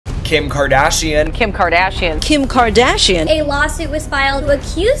Kim Kardashian. Kim Kardashian. Kim Kardashian. A lawsuit was filed to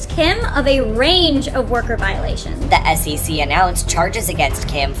accuse Kim of a range of worker violations. The SEC announced charges against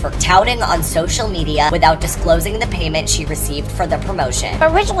Kim for touting on social media without disclosing the payment she received for the promotion.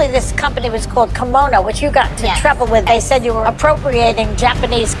 Originally, this company was called Kimono, which you got into trouble with. They said you were appropriating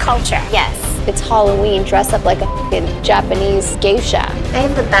Japanese culture. Yes. It's Halloween, dress up like a f***ing Japanese geisha. I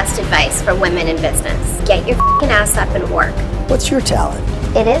have the best advice for women in business. Get your f***ing ass up and work. What's your talent?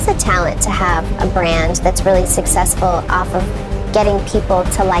 It is a talent to have a brand that's really successful off of getting people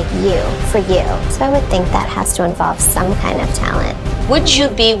to like you for you. So I would think that has to involve some kind of talent. Would you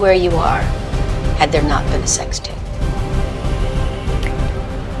be where you are had there not been a sex tape?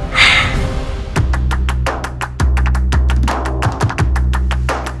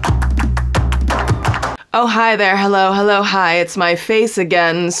 Oh, hi there. Hello, hello, hi. It's my face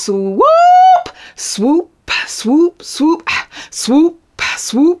again. Swoop! Swoop, swoop, swoop, swoop,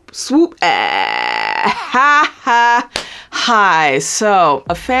 swoop, swoop. Ha ha. Hi. So,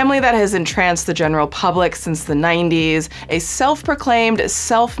 a family that has entranced the general public since the 90s, a self-proclaimed,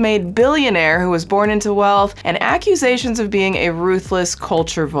 self-made billionaire who was born into wealth, and accusations of being a ruthless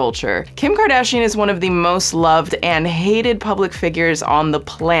culture vulture. Kim Kardashian is one of the most loved and hated public figures on the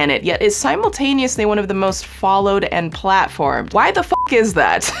planet, yet is simultaneously one of the most followed and platformed. Why the fuck is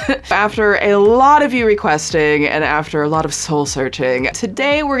that? After a lot of you requesting, and after a lot of soul searching,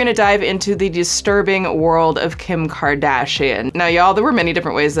 today we're gonna dive into the disturbing world of Kim Kardashian. Now y'all, there were many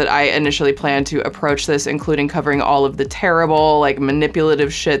different ways that I initially planned to approach this, including covering all of the terrible, like,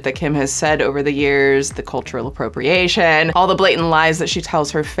 manipulative shit that Kim has said over the years, the cultural appropriation, all the blatant lies that she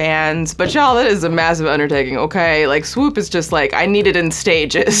tells her fans. But y'all, that is a massive undertaking, okay? Like, Swoop is just like, I need it in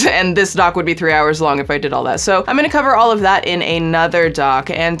stages, and this doc would be 3 hours long if I did all that. So I'm gonna cover all of that in another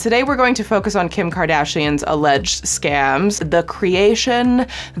doc, and today we're going to focus on Kim Kardashian's alleged scams, the creation,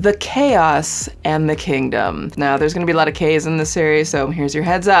 the chaos, and the kingdom. Now, there's gonna be a lot of K's in this series, so here's your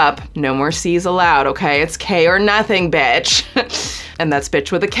heads up. No more C's allowed, okay? It's K or nothing, bitch. And that's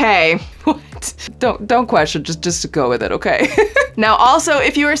bitch with a K. What? Don't question, just go with it, okay? Now also,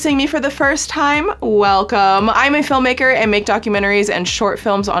 if you are seeing me for the first time, welcome. I'm a filmmaker and make documentaries and short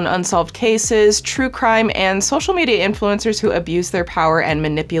films on unsolved cases, true crime, and social media influencers who abuse their power and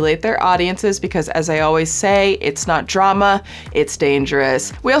manipulate their audiences because, as I always say, it's not drama, it's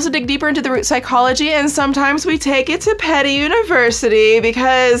dangerous. We also dig deeper into the root psychology, and sometimes we take it to petty university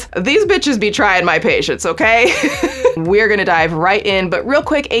because these bitches be trying my patience, okay? We're gonna dive right in, but real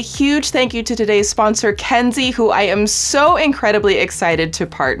quick, a huge thank you to today's sponsor, Kenzie, who I am so incredibly excited to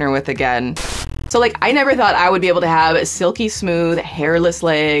partner with again. So like, I never thought I would be able to have silky smooth, hairless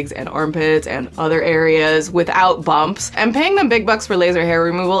legs and armpits and other areas without bumps. And paying them big bucks for laser hair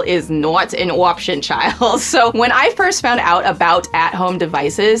removal is not an option, child. So when I first found out about at-home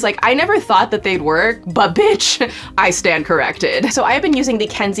devices, like, I never thought that they'd work, but bitch, I stand corrected. So I have been using the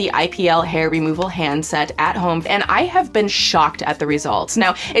Kenzie IPL hair removal handset at home, and I have been shocked at the results.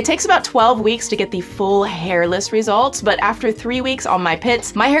 Now, it takes about 12 weeks to get the full hairless results, but after 3 weeks on my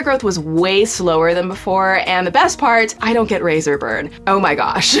pits, my hair growth was way slower than before, and the best part, I don't get razor burn. Oh my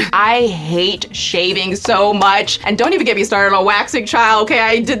gosh. I hate shaving so much, and don't even get me started on waxing, child, okay?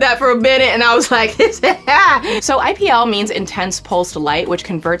 I did that for a minute and I was like, So IPL means intense pulsed light, which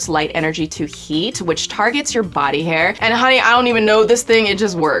converts light energy to heat, which targets your body hair. And honey, I don't even know this thing, it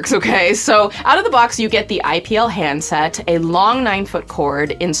just works, okay? So out of the box, you get the IPL handset, a long 9-foot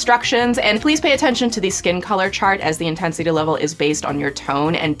cord, instructions, and please pay attention to the skin color chart as the intensity level is based on your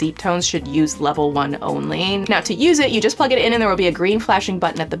tone, and deep tones should use level 1 only. Now to use it, you just plug it in and there will be a green flashing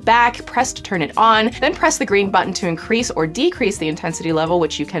button at the back. Press to turn it on, then press the green button to increase or decrease the intensity level,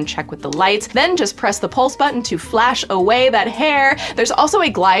 which you can check with the lights. Then just press the pulse button to flash away that hair. There's also a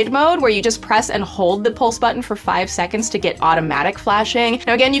glide mode where you just press and hold the pulse button for 5 seconds to get automatic flashing.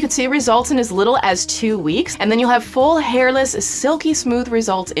 Now again, you can see results in as little as 2 weeks, and then you'll have full hairless, silky smooth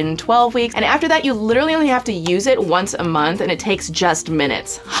results in 12 weeks. And after that, you literally only have to use it once a month, and it takes just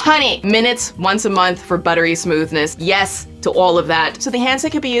minutes. Honey, minutes once a month for buttery smoothness. Yes to all of that. So the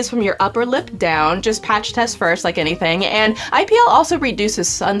handset can be used from your upper lip down, just patch test first like anything, and IPL also reduces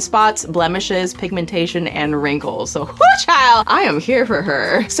sunspots, blemishes, pigmentation, and wrinkles. So whoo child, I am here for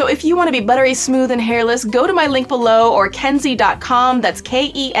her. So if you want to be buttery smooth and hairless, go to my link below or kenzie.com, that's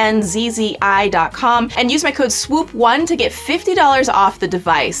KENZZI.com, and use my code SWOOP1 to get $50 off the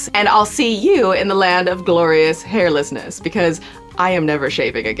device. And I'll see you in the land of glorious hairlessness, because I am never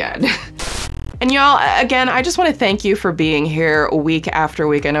shaving again. And y'all, again, I just want to thank you for being here week after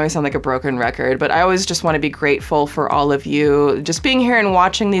week. I know I sound like a broken record, but I always just want to be grateful for all of you just being here and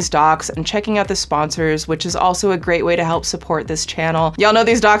watching these docs and checking out the sponsors, which is also a great way to help support this channel. Y'all know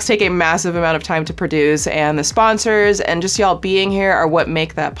these docs take a massive amount of time to produce, and the sponsors and just y'all being here are what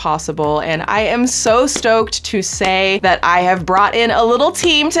make that possible. And I am so stoked to say that I have brought in a little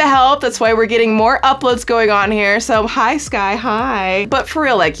team to help. That's why we're getting more uploads going on here. So hi Sky, hi. But for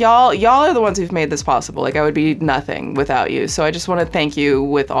real, like y'all are the ones who've made this possible. Like I would be nothing without you. So I just want to thank you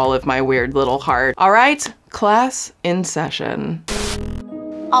with all of my weird little heart. All right, class in session.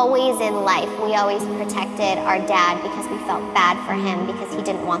 Always in life, we always protected our dad because we felt bad for him because he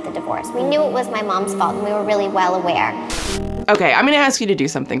didn't want the divorce. We knew it was my mom's fault and we were really well aware. Okay, I'm gonna ask you to do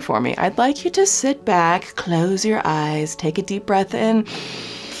something for me. I'd like you to sit back, close your eyes, take a deep breath in,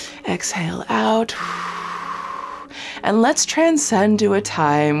 exhale out. And let's transcend to a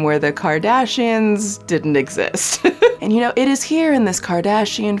time where the Kardashians didn't exist. And you know, it is here in this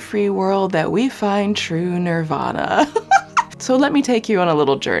Kardashian-free world that we find true nirvana. So let me take you on a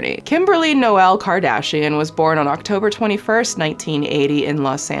little journey. Kimberly Noel Kardashian was born on October 21st, 1980 in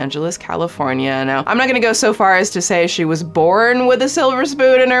Los Angeles, California. Now, I'm not gonna go so far as to say she was born with a silver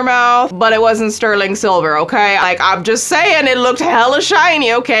spoon in her mouth, but it wasn't sterling silver, okay? Like, I'm just saying it looked hella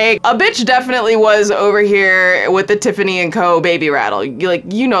shiny, okay? A bitch definitely was over here with the Tiffany & Co. baby rattle. Like,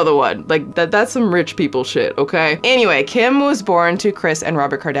 you know the one. Like, that's some rich people shit, okay? Anyway, Kim was born to Kris and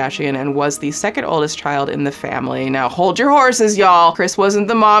Robert Kardashian and was the second oldest child in the family. Now, hold your horses, y'all. Kris wasn't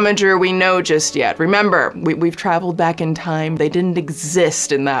the momager we know just yet. Remember, we've traveled back in time. They didn't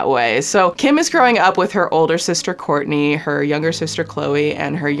exist in that way. So Kim is growing up with her older sister Courtney, her younger sister Khloe,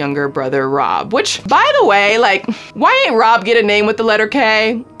 and her younger brother Rob, which, by the way, like, why ain't Rob get a name with the letter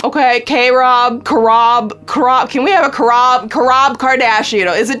K? Okay, K-Rob, Karob, can we have a Karob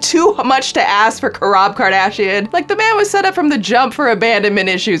Kardashian? Is it too much to ask for Karob Kardashian? Like, the man was set up from the jump for abandonment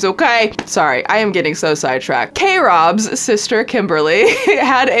issues, okay? Sorry, I am getting so sidetracked. K-Rob's sister, Kimberly,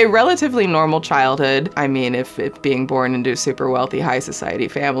 had a relatively normal childhood. I mean, if being born into a super wealthy high society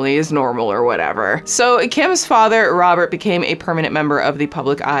family is normal or whatever. So Kim's father, Robert, became a permanent member of the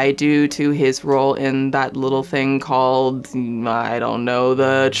public eye due to his role in that little thing called, I don't know,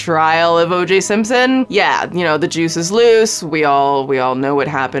 the trial of O.J. Simpson. Yeah, you know, the juice is loose. We all know what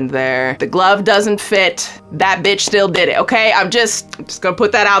happened there. The glove doesn't fit. That bitch still did it, okay? I'm just gonna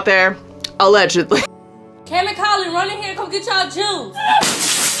put that out there. Allegedly. Cam and Colin, run in here, come get y'all juice.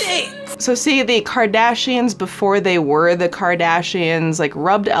 So see, the Kardashians, before they were the Kardashians, like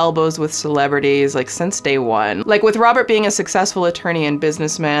rubbed elbows with celebrities like since day one. Like with Robert being a successful attorney and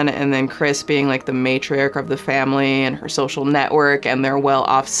businessman, and then Kris being like the matriarch of the family and her social network and their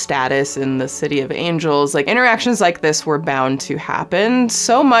well-off status in the City of Angels, like interactions like this were bound to happen.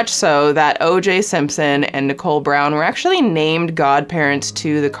 So much so that O.J. Simpson and Nicole Brown were actually named godparents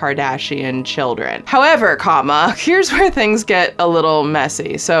to the Kardashian children. However, here's where things get a little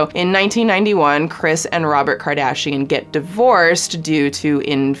messy. So in 1991, Kris and Robert Kardashian get divorced due to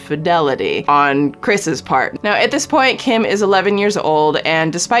infidelity on Kris's part. Now, at this point, Kim is 11 years old,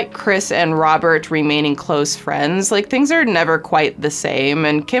 and despite Kris and Robert remaining close friends, like things are never quite the same.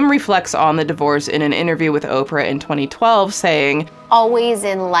 And Kim reflects on the divorce in an interview with Oprah in 2012, saying, Always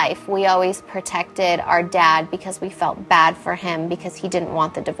in life, we always protected our dad because we felt bad for him because he didn't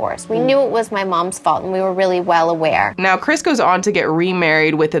want the divorce. We knew it was my mom's fault and we were really well aware. Now, Kris goes on to get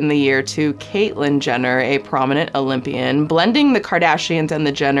remarried within the year to Caitlyn Jenner, a prominent Olympian, blending the Kardashians and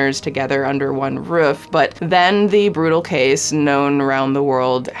the Jenners together under one roof. But then the brutal case known around the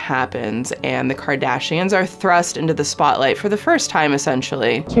world happens, and the Kardashians are thrust into the spotlight for the first time,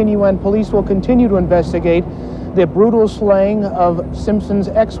 essentially. And police will continue to investigate the brutal slaying of Simpson's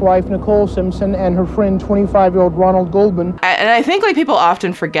ex-wife, Nicole Simpson, and her friend, 25-year-old Ronald Goldman. And I think like people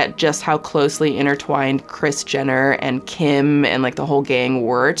often forget just how closely intertwined Kris Jenner and Kim and like the whole gang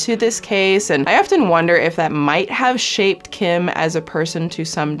were to this case. And I often wonder if that might have shaped Kim as a person to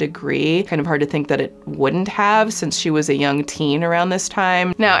some degree. Kind of hard to think that it wouldn't have, since she was a young teen around this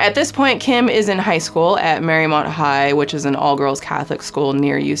time. Now, at this point, Kim is in high school at Marymount High, which is an all-girls Catholic school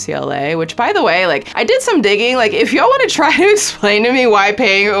near UCLA, which, by the way, like I did some digging. Like, if y'all want to try to explain to me why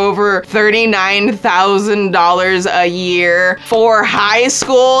paying over $39,000 a year for high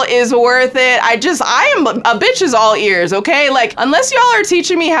school is worth it, I am a bitch is all ears, okay? Like, unless y'all are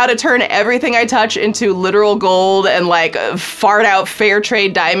teaching me how to turn everything I touch into literal gold and like fart out fair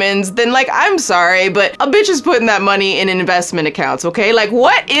trade diamonds, then like, I'm sorry, but a bitch is putting that money in investment accounts, okay? Like,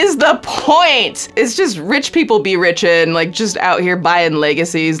 what is the point? It's just rich people be rich and like just out here buying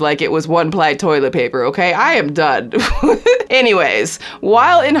legacies like it was one-ply toilet paper, okay? I am I'm done. Anyways,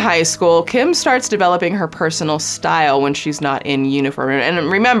 while in high school, Kim starts developing her personal style when she's not in uniform. And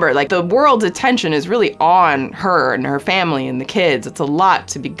remember, like, the world's attention is really on her and her family and the kids. It's a lot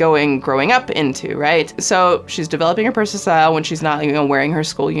to be growing up into, right? So she's developing her personal style when she's not, you know, wearing her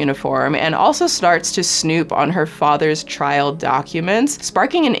school uniform, and also starts to snoop on her father's trial documents,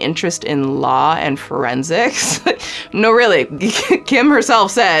 sparking an interest in law and forensics. No, really. Kim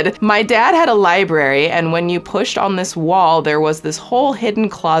herself said, "My dad had a library, and when you pushed on this wall, there was this whole hidden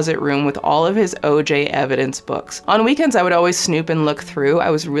closet room with all of his OJ evidence books. On weekends, I would always snoop and look through.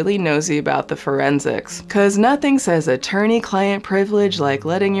 I was really nosy about the forensics. 'Cause nothing says attorney-client privilege like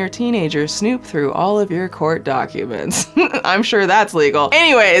letting your teenager snoop through all of your court documents." I'm sure that's legal.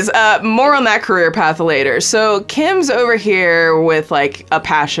 Anyways, more on that career path later. So Kim's over here with like a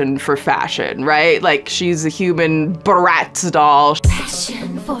passion for fashion, right? Like she's a human Bratz doll.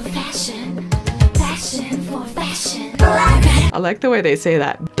 Passion for fashion. Passion for fashion. I like the way they say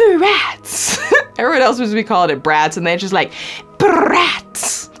that. Bratz. Everyone else was calling it brats, and they just like,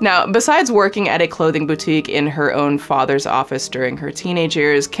 brats. Now, besides working at a clothing boutique in her own father's office during her teenage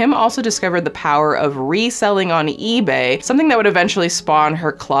years, Kim also discovered the power of reselling on eBay, something that would eventually spawn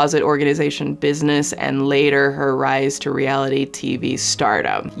her closet organization business and later her rise to reality TV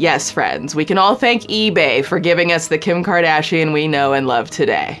stardom. Yes, friends, we can all thank eBay for giving us the Kim Kardashian we know and love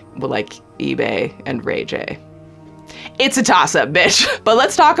today. Well, like eBay and Ray J. It's a toss-up, bitch. But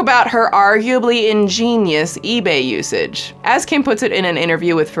let's talk about her arguably ingenious eBay usage. As Kim puts it in an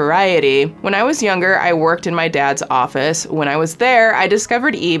interview with Variety, "When I was younger, I worked in my dad's office. When I was there, I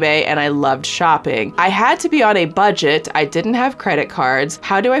discovered eBay and I loved shopping. I had to be on a budget. I didn't have credit cards.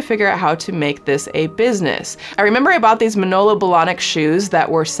 How do I figure out how to make this a business? I remember I bought these Manolo Blahnik shoes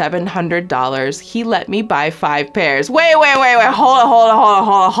that were $700. He let me buy 5 pairs. Wait, hold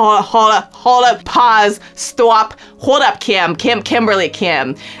up, pause, stop. Hold up, Kimberly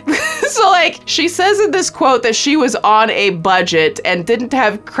Kim. So like, she says in this quote that she was on a budget and didn't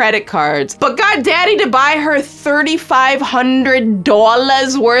have credit cards, but got daddy to buy her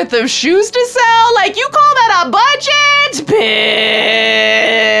 $3,500 worth of shoes to sell? Like, you call that a budget?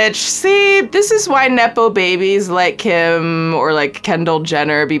 Bitch. See, this is why Nepo babies like Kim or like Kendall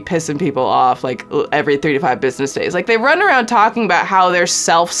Jenner be pissing people off like every 3 to 5 business days. Like, they run around talking about how they're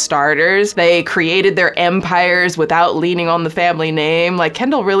self-starters. They created their empires without leaning on the family name. Like,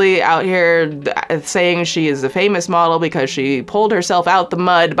 Kendall really out here saying she is a famous model because she pulled herself out the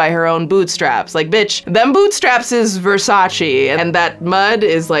mud by her own bootstraps. Like, bitch, them bootstraps is Versace, and that mud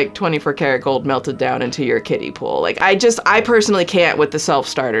is like 24 karat gold melted down into your kiddie pool. Like, I personally can't with the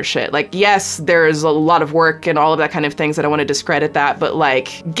self-starter shit. Like, yes, there's a lot of work and all of that kind of things, that I want to discredit that, but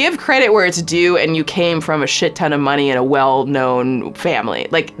like, give credit where it's due, and you came from a shit ton of money in a well-known family.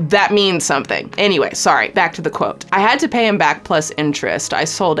 Like, that means something. Anyway, sorry, back to the quote. "I had to pay him back plus interest. I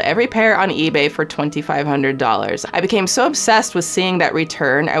sold every pair on eBay for $2,500. I became so obsessed with seeing that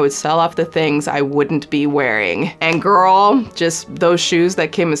return, I would sell off the things I wouldn't be wearing." And girl, just those shoes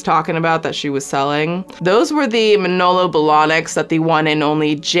that Kim is talking about that she was selling, those were the Manolo Blahniks that the one and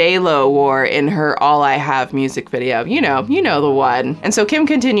only J-Lo wore in her All I Have music video. You know the one. And so Kim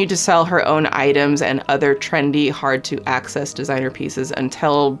continued to sell her own items and other trendy, hard to access designer pieces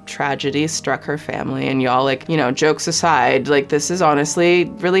until tragedy struck her family. And y'all, like, you know, jokes aside, like, this is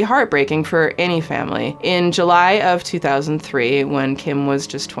honestly really heartbreaking for any family. In July of 2003, when Kim was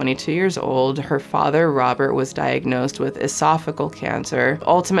just 22 years old, her father, Robert, was diagnosed with esophageal cancer,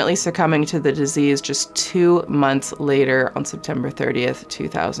 ultimately succumbing to the disease just 2 months later on September 30th,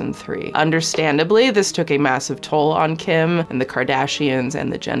 2003. Understandably, this took a massive toll on Kim and the Kardashians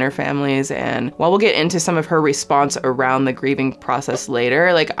and the Jenner families, and while we'll get into some of her response around the grieving process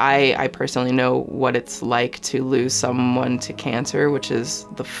later, like, I personally know what it's like to lose someone to cancer, which is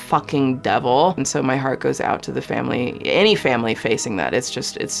the fucking devil. And so my heart goes out to the family, any family facing that.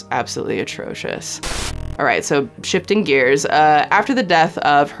 It's absolutely atrocious. All right, so shifting gears, after the death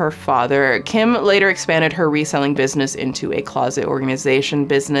of her father, Kim later expanded her reselling business into a closet organization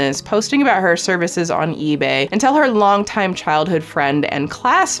business, posting about her services on eBay until her longtime childhood friend and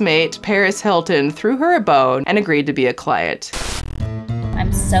classmate, Paris Hilton, threw her a bone and agreed to be a client.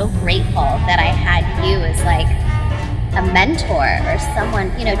 I'm so grateful that I had you as like a mentor or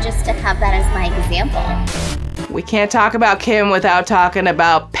someone, you know, just to have that as my example. We can't talk about Kim without talking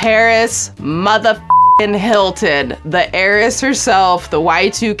about Paris motherfucking Hilton, the heiress herself, the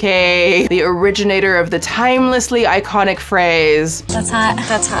Y2K, the originator of the timelessly iconic phrase, "That's hot,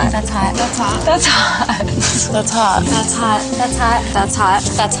 that's hot, that's hot, that's hot, that's hot, that's hot, that's hot, that's hot, that's hot,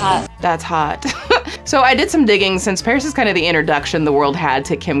 that's hot, that's hot." So I did some digging since Paris is kind of the introduction the world had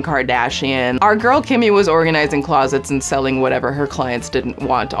to Kim Kardashian. Our girl Kimmy was organizing closets and selling whatever her clients didn't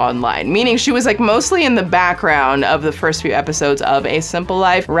want online, meaning she was like mostly in the background of the first few episodes of A Simple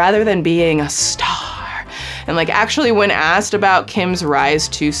Life rather than being a star. And like actually when asked about Kim's rise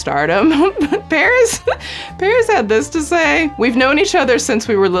to stardom, Paris had this to say: "We've known each other since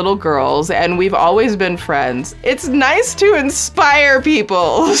we were little girls and we've always been friends. It's nice to inspire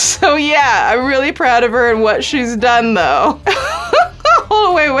people." So yeah, I'm really proud of her and what she's done though.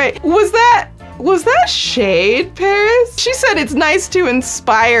 Oh, wait. Was that shade, Paris? She said it's nice to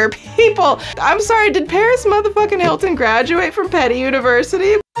inspire people. I'm sorry, did Paris motherfucking Hilton graduate from Petty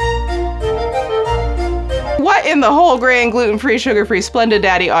University? What in the whole grain, gluten-free, sugar-free, splendid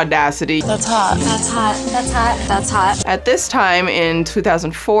daddy audacity? That's hot. That's hot. That's hot. That's hot. At this time in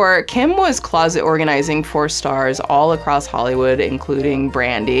 2004, Kim was closet organizing for stars all across Hollywood, including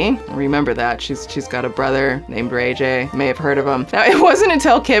Brandy. Remember that, she's got a brother named Ray J. May have heard of him. Now, it wasn't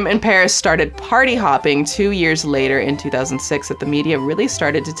until Kim and Paris started party hopping 2 years later in 2006 that the media really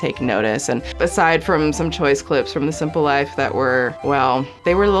started to take notice. And aside from some choice clips from The Simple Life that were, well,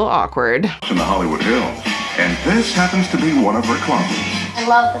 they were a little awkward. In the Hollywood Hills. And this happens to be one of her closets. I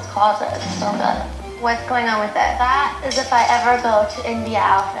love this closet, it's so good. What's going on with it? That is if I ever go to India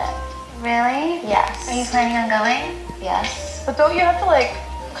outfit. Really? Yes. Are you planning on going? Yes. But don't you have to like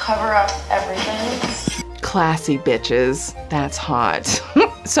cover up everything? Classy bitches. That's hot.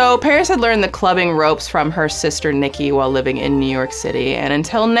 So Paris had learned the clubbing ropes from her sister Nikki while living in New York City, and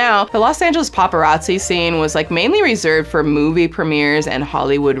until now, the Los Angeles paparazzi scene was like mainly reserved for movie premieres and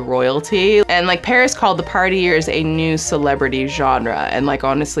Hollywood royalty. And like Paris called the party years a new celebrity genre, and like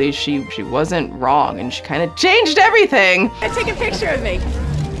honestly, she wasn't wrong, and she kind of changed everything. Take a picture of me.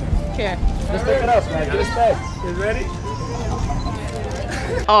 Here. Just pick it up, man. Get his specs. You ready?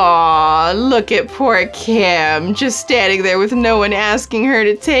 Aw, look at poor Kim, just standing there with no one asking her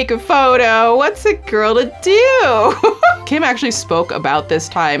to take a photo. What's a girl to do? Kim actually spoke about this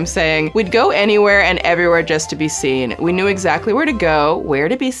time, saying, "We'd go anywhere and everywhere just to be seen. We knew exactly where to go, where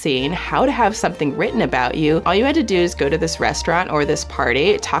to be seen, how to have something written about you. All you had to do is go to this restaurant or this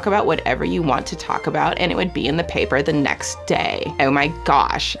party, talk about whatever you want to talk about, and it would be in the paper the next day." Oh my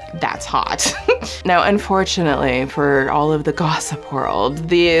gosh, that's hot. Now, unfortunately for all of the gossip world,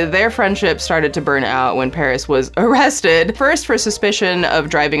 their friendship started to burn out when Paris was arrested, first for suspicion of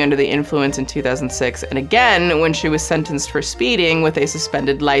driving under the influence in 2006, and again when she was sentenced for speeding with a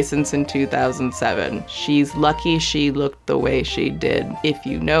suspended license in 2007. She's lucky she looked the way she did, if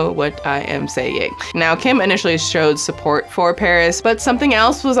you know what I am saying. Now, Kim initially showed support for Paris, but something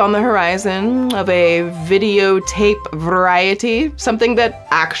else was on the horizon of a videotape variety, something that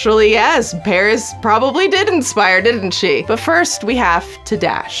actually, yes, Paris probably did inspire, didn't she? But first, we have to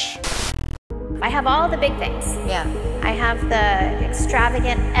dash. I have all the big things. Yeah. I have the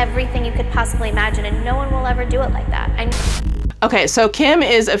extravagant everything you could possibly imagine, and no one will ever do it like that. Okay, so Kim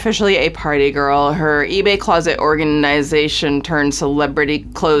is officially a party girl. Her eBay closet organization turned celebrity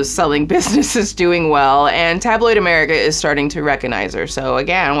clothes selling business is doing well, and tabloid America is starting to recognize her. So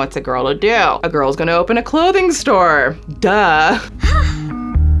again, what's a girl to do? A girl's gonna open a clothing store. Duh.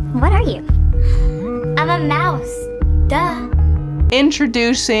 What are you? I'm a mouse. Duh.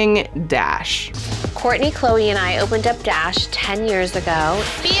 Introducing Dash. Courtney, Khloe, and I opened up Dash 10 years ago.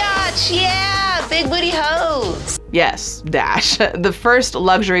 Biatch, yeah! Big booty hoes! Yes, Dash, the first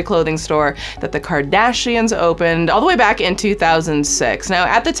luxury clothing store that the Kardashians opened all the way back in 2006. Now,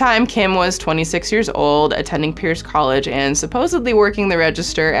 at the time, Kim was 26 years old, attending Pierce College, and supposedly working the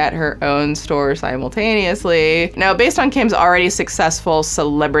register at her own store simultaneously. Now, based on Kim's already successful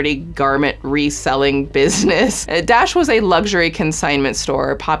celebrity garment reselling business, Dash was a luxury consignment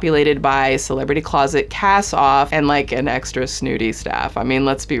store populated by celebrity closet cast-off and like an extra snooty staff. I mean,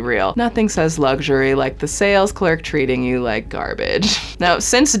 let's be real. Nothing says luxury like the sales clerk treating you like garbage. Now,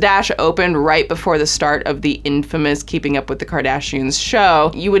 since Dash opened right before the start of the infamous Keeping Up with the Kardashians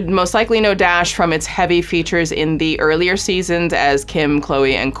show, you would most likely know Dash from its heavy features in the earlier seasons as Kim,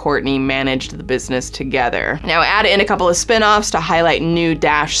 Khloe, and Courtney managed the business together. Now, add in a couple of spin-offs to highlight new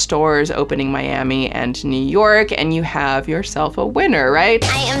Dash stores opening Miami and New York, and you have yourself a winner, right?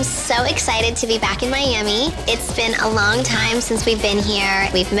 I am so excited to be back in Miami. It's been a long time since we've been here.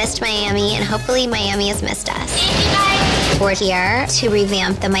 We've missed Miami, and hopefully Miami has missed us. Thank you guys. We're here to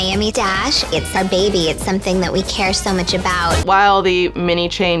revamp the Miami Dash. It's our baby. It's something that we care so much about. While the mini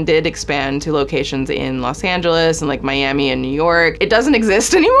chain did expand to locations in Los Angeles and like Miami and New York, it doesn't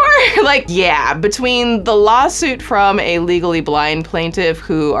exist anymore. Like, yeah, between the lawsuit from a legally blind plaintiff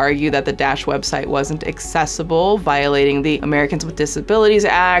who argued that the Dash website wasn't accessible, violating the Americans with Disabilities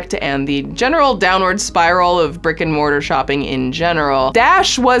Act, and the general downward spiral of brick and mortar shopping in general,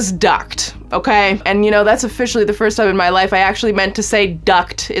 Dash was ducked, okay? And you know, that's officially the first time in my life I actually meant to say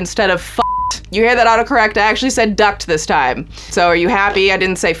ducked instead of f***ed. You hear that autocorrect? I actually said ducked this time. So are you happy I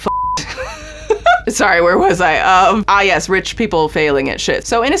didn't say f***ed? Sorry, where was I? Yes, rich people failing at shit.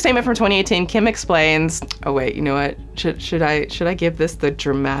 So in a statement from 2018, Kim explains, oh wait, you know what? Should I give this the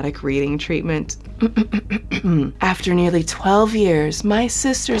dramatic reading treatment? After nearly 12 years, my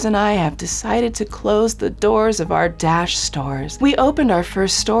sisters and I have decided to close the doors of our Dash stores. We opened our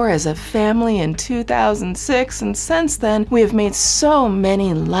first store as a family in 2006, and since then, we have made so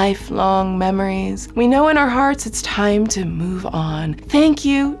many lifelong memories. We know in our hearts it's time to move on. Thank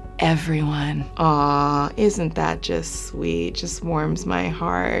you, everyone. Aw, isn't that just sweet? Just warms my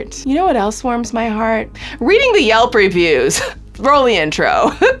heart. You know what else warms my heart? Reading the Yelp reviews. Roll the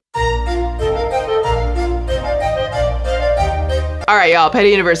intro. All right, y'all, Petty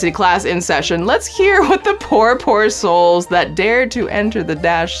University class in session. Let's hear what the poor souls that dared to enter the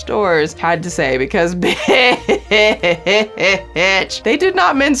Dash stores had to say, because bitch, they did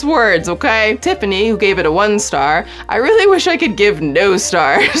not mince words, okay? Tiffany, who gave it a 1 star, I really wish I could give no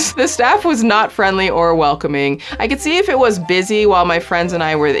stars. The staff was not friendly or welcoming. I could see if it was busy while my friends and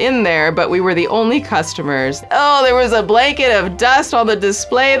I were in there, but we were the only customers. Oh, there was a blanket of dust on the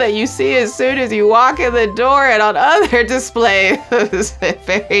display that you see as soon as you walk in the door, and on other displays. Is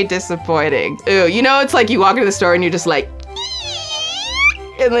very disappointing. Ooh, you know, it's like you walk into the store and you're just like,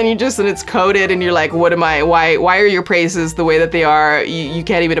 and then and it's coded and you're like, what am I, why are your prices the way that they are? You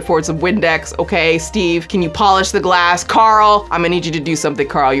can't even afford some Windex. Okay, Steve, can you polish the glass? Carl, I'm gonna need you to do something,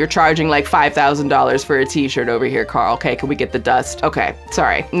 Carl. You're charging like $5,000 for a t-shirt over here, Carl. Okay, can we get the dust? Okay,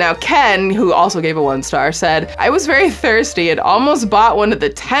 sorry. Now, Ken, who also gave a 1 star, said, I was very thirsty and almost bought one of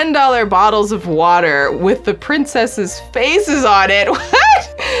the $10 bottles of water with the princesses' faces on it. What?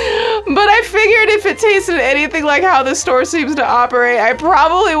 But I figured if it tasted anything like how the store seems to operate, I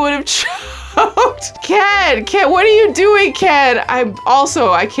probably would have choked. Ken, what are you doing, Ken?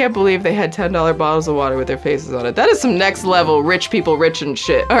 I can't believe they had $10 bottles of water with their faces on it. That is some next level rich people rich and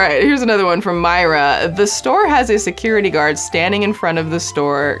shit. All right, here's another one from Myra. The store has a security guard standing in front of the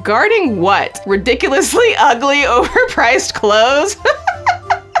store. Guarding what? Ridiculously ugly, overpriced clothes?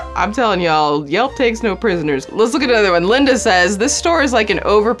 I'm telling y'all, Yelp takes no prisoners. Let's look at another one. Linda says, this store is like an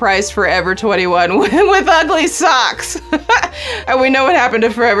overpriced Forever 21 with ugly socks. And we know what happened to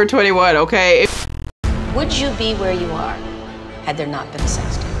Forever 21, okay? Would you be where you are had there not been a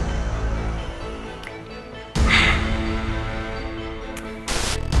sex tape?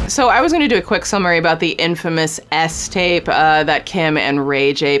 So I was gonna do a quick summary about the infamous S tape that Kim and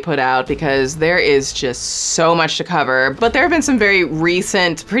Ray J put out, because there is just so much to cover. But there have been some very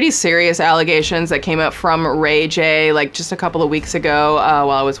recent, pretty serious allegations that came up from Ray J like just a couple of weeks ago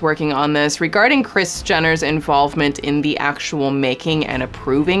while I was working on this regarding Kris Jenner's involvement in the actual making and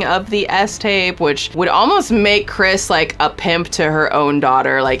approving of the S tape, which would almost make Kris like a pimp to her own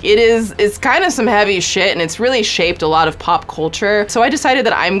daughter. Like it's kind of some heavy shit, and it's really shaped a lot of pop culture. So I decided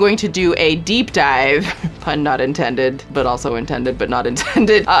that I'm going to do a deep dive, pun not intended, but also intended, but not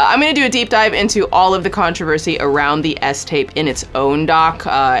intended. I'm gonna do a deep dive into all of the controversy around the S tape in its own doc,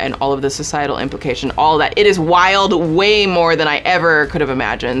 and all of the societal implication, all that. It is wild, way more than I ever could have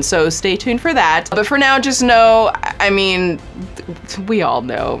imagined. So stay tuned for that. But for now, just know, I mean, we all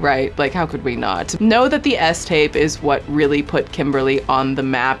know, right? Like, how could we not? Know that the S tape is what really put Kimberly on the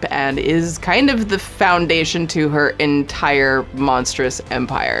map and is kind of the foundation to her entire monstrous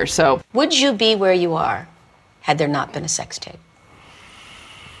empire. So, would you be where you are had there not been a sex tape?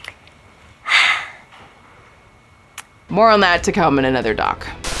 More on that to come in another doc.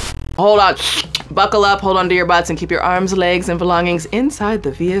 Hold on, buckle up, hold on to your butts, and keep your arms, legs, and belongings inside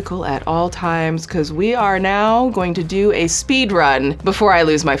the vehicle at all times, because we are now going to do a speed run before I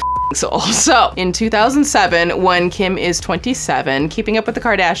lose my soul. So, in 2007, when Kim is 27, Keeping Up with the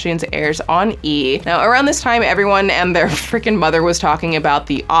Kardashians airs on E! Now, around this time, everyone and their freaking mother was talking about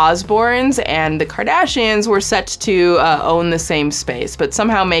the Osbournes, and the Kardashians were set to own the same space, but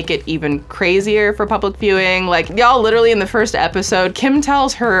somehow make it even crazier for public viewing. Like, y'all, literally in the first episode, Kim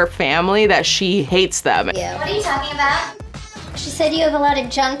tells her family that she hates them. Yeah. What are you talking about? She said you have a lot of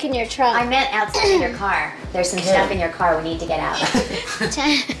junk in your trunk. I meant outside in your car. There's some stuff in your car we need to get out.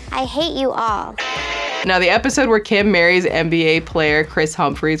 I hate you all. Now, the episode where Kim marries NBA player Chris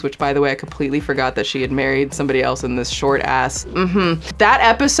Humphries, which, by the way, I completely forgot that she had married somebody else in this short ass. That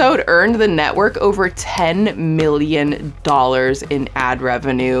episode earned the network over $10 million in ad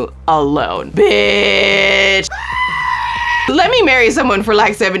revenue alone. Bitch. Let me marry someone for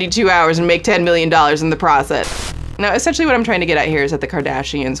like 72 hours and make $10 million in the process. Now, essentially what I'm trying to get at here is that the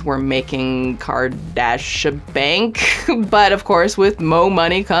Kardashians were making Kardashian bank, but of course with more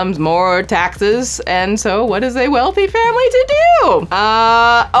money comes more taxes, and so what is a wealthy family to do? Open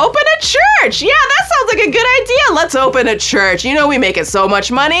a church! Yeah, that sounds like a good idea. Let's open a church. You know we make it so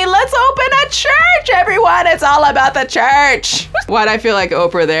much money. Let's open a church, everyone. It's all about the church. Why'd I feel like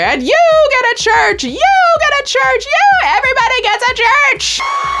Oprah there? And you get a church! You get a church! Everybody gets a church!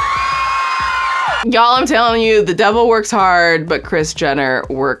 Y'all, I'm telling you, the devil works hard, but Kris Jenner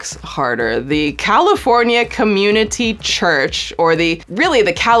works harder. The California Community Church, or really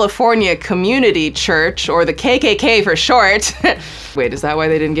the California Community Church, or the KKK for short. Wait, is that why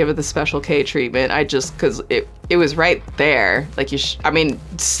they didn't give it the special K treatment? Cause it was right there. Like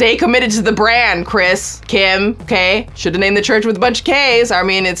stay committed to the brand, Kris, Kim, okay? Should've named the church with a bunch of Ks. I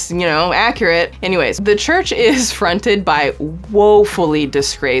mean, it's, accurate. Anyways, the church is fronted by woefully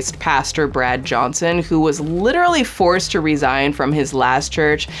disgraced Pastor Brad Johnson, who was literally forced to resign from his last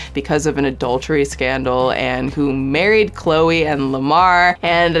church because of an adultery scandal, and who married Khloe and Lamar,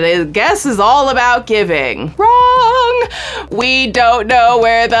 and I guess is all about giving. Wrong! We don't know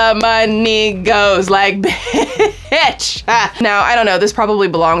where the money goes, like, bitch. Now, I don't know, this probably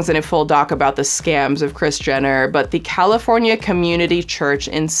belongs in a full doc about the scams of Kris Jenner, but the California Community Church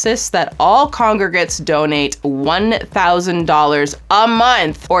insists that all congregants donate $1,000 a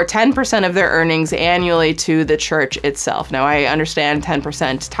month, or 10% of their earnings annually, to the church itself. Now, I understand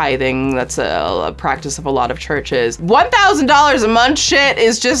 10% tithing, that's a practice of a lot of churches. $1,000 a month shit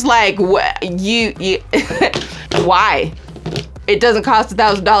is just like, why? It doesn't cost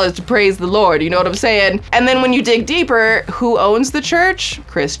 $1,000 to praise the Lord, you know what I'm saying? And then when you dig deeper, who owns the church?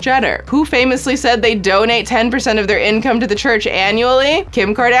 Kris Jenner. Who famously said they donate 10% of their income to the church annually?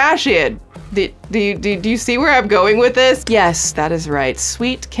 Kim Kardashian. Do you see where I'm going with this? Yes, that is right.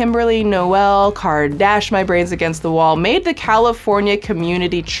 Sweet Kimberly Noel Kardashian, my brain's against the wall, made the California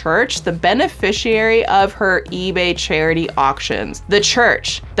Community Church the beneficiary of her eBay charity auctions. The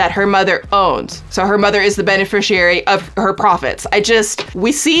church that her mother owns. So her mother is the beneficiary of her profits.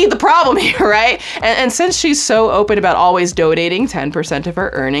 We see the problem here, right? And since she's so open about always donating 10% of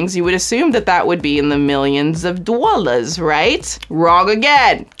her earnings, you would assume that that would be in the millions of dollars, right? Wrong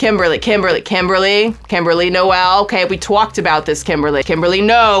again. Kimberly Noel. Okay, we talked about this, Kimberly,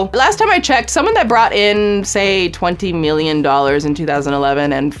 no. Last time I checked, someone that brought in, say, $20 million in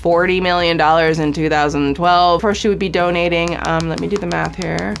 2011 and $40 million in 2012, first she would be donating, let me do the math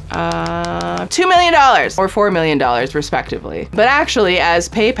here, $2 million or $4 million respectively. But actually, as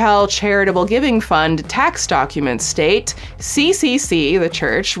PayPal Charitable Giving Fund tax documents state, CCC, the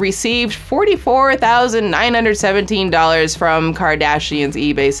church, received $44,917 from Kardashian's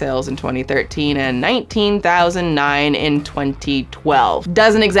eBay sales in 2013 and $19,009 in 2012.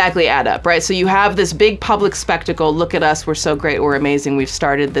 Doesn't exactly add up, right? So you have this big public spectacle. Look at us, we're so great, we're amazing, we've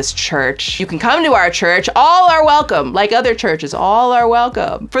started this church. You can come to our church, all are welcome. Like other churches, all are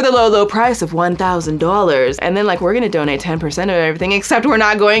welcome. For the low, low price of $1,000. And then we're gonna donate 10% of everything, except we're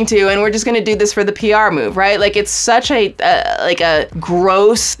not going to, and we're just gonna do this for the PR move, right? Like, it's such a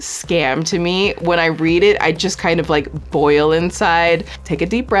gross scam to me. When I read it, I just kind of boil inside. Take a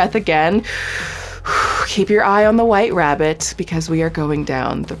deep breath again. Keep your eye on the white rabbit, because we are going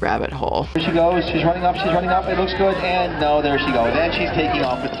down the rabbit hole. There she goes, she's running up, it looks good, and no, there she goes. And she's taking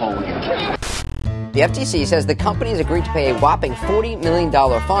off with Khloe again. The FTC says the company's agreed to pay a whopping $40 million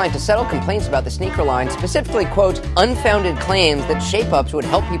fine to settle complaints about the sneaker line, specifically, quote, unfounded claims that shape-ups would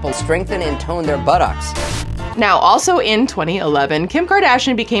help people strengthen and tone their buttocks. Now, also in 2011, Kim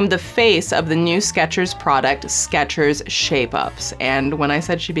Kardashian became the face of the new Skechers product, Skechers Shape-Ups. And when I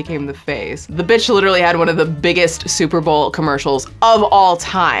said she became the face, the bitch literally had one of the biggest Super Bowl commercials of all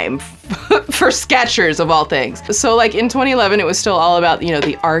time for Skechers, of all things. So in 2011, it was still all about,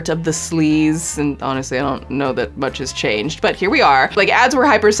 the art of the sleaze. And honestly, I don't know that much has changed, but here we are. Ads were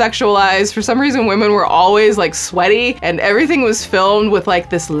hypersexualized. For some reason, women were always sweaty, and everything was filmed with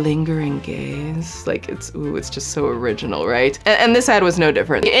this lingering gaze. It's just so original, right? And this ad was no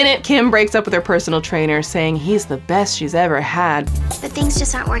different. In it, Kim breaks up with her personal trainer, saying he's the best she's ever had. But things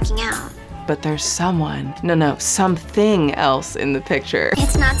just aren't working out. But there's something else in the picture.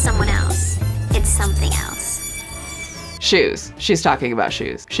 It's not someone else. It's something else. Shoes. She's talking about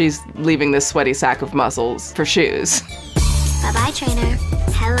shoes. She's leaving this sweaty sack of muscles for shoes. Bye-bye, trainer.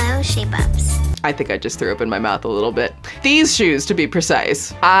 Hello, Shape-Ups. I think I just threw up in my mouth a little bit. These shoes, to be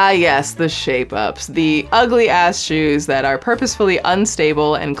precise. Ah yes, the shape-ups. The ugly-ass shoes that are purposefully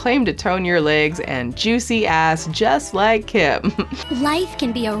unstable and claim to tone your legs and juicy ass just like Kim. Life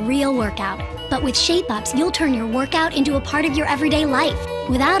can be a real workout, but with shape-ups, you'll turn your workout into a part of your everyday life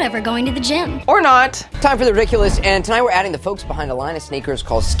without ever going to the gym. Or not. Time for the ridiculous, and tonight we're adding the folks behind a line of sneakers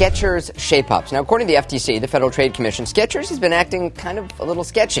called Skechers Shape-Ups. Now, according to the FTC, the Federal Trade Commission, Skechers has been acting kind of a little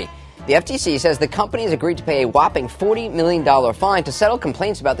sketchy. The FTC says the company has agreed to pay a whopping $40 million fine to settle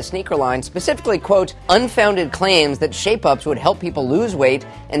complaints about the sneaker line, specifically, quote, unfounded claims that shape-ups would help people lose weight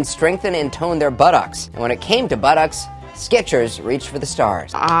and strengthen and tone their buttocks. And when it came to buttocks, Skechers reached for the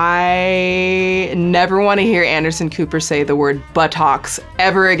stars. I never want to hear Anderson Cooper say the word buttocks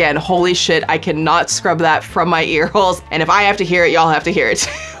ever again. Holy shit, I cannot scrub that from my ear holes. And if I have to hear it, y'all have to hear it.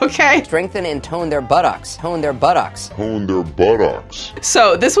 Okay? Strengthen and tone their buttocks. Tone their buttocks. Tone their buttocks.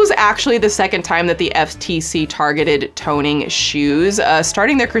 So this was actually the second time that the FTC targeted toning shoes,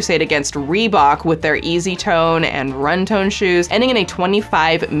 starting their crusade against Reebok with their Easy Tone and Run Tone shoes, ending in a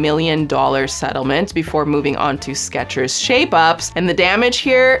 $25 million settlement before moving on to Skechers Shape-Ups. And the damage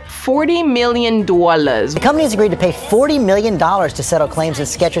here, $40 million. The company has agreed to pay $40 million to settle claims that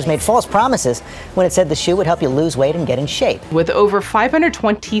Skechers made false promises when it said the shoe would help you lose weight and get in shape. With over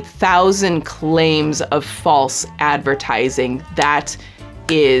 520,000 claims of false advertising, that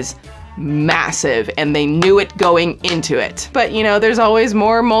is massive, and they knew it going into it. But you know, there's always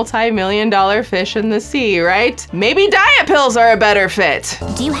more multi-million-dollar fish in the sea, right? Maybe diet pills are a better fit.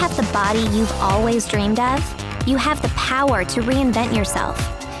 Do you have the body you've always dreamed of? You have the power to reinvent yourself.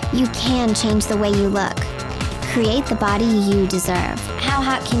 You can change the way you look. Create the body you deserve. How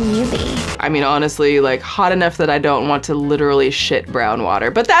hot can you be? I mean, honestly, like hot enough that I don't want to literally shit brown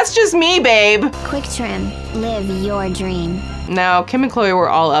water, but that's just me, babe. Quick Trim, live your dream. Now, Kim and Khloe were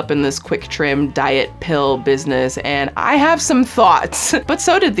all up in this quick trim diet pill business, and I have some thoughts, but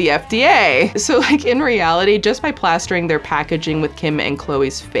so did the FDA. So like in reality, just by plastering their packaging with Kim and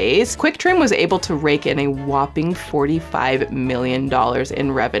Khloe's face, Quick Trim was able to rake in a whopping $45 million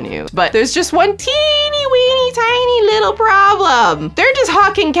in revenue. But there's just one teeny weeny tiny little problem. They're just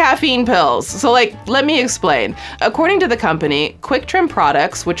hawking caffeine pills. So like, let me explain. According to the company, Quick Trim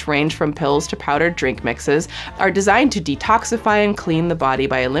products, which range from pills to powdered drink mixes, are designed to detoxify and clean the body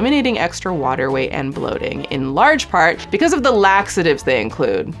by eliminating extra water weight and bloating, in large part because of the laxatives they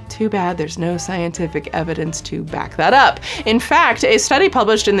include. Too bad there's no scientific evidence to back that up. In fact, a study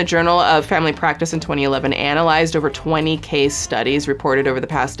published in the Journal of Family Practice in 2011 analyzed over 20 case studies reported over the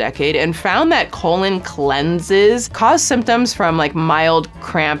past decade and found that colon cleanses cause symptoms from like mild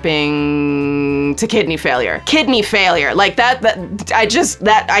cramping to kidney failure. Kidney failure, like I'm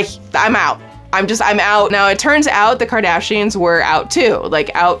out. I'm out. Now, it turns out the Kardashians were out too,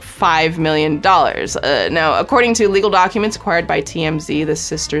 like out $5 million. Now, according to legal documents acquired by TMZ, the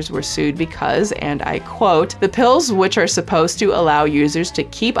sisters were sued because, and I quote, the pills which are supposed to allow users to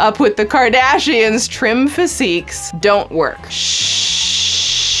keep up with the Kardashians' trim physiques don't work.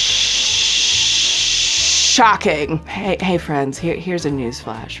 Shocking. Hey friends, here's a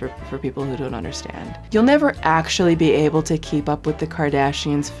newsflash for people who don't understand. You'll never actually be able to keep up with the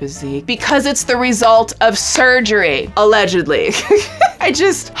Kardashians' physique because it's the result of surgery, allegedly.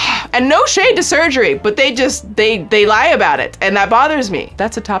 And no shade to surgery, but they lie about it, and that bothers me.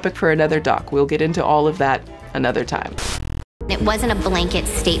 That's a topic for another doc. We'll get into all of that another time. It wasn't a blanket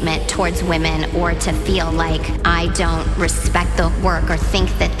statement towards women or to feel like I don't respect the work or think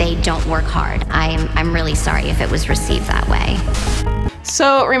that they don't work hard. I'm really sorry if it was received that way.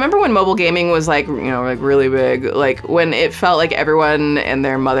 So remember when mobile gaming was like, you know, like really big, like when it felt like everyone and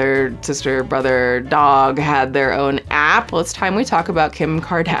their mother, sister, brother, dog had their own app? Well, it's time we talk about Kim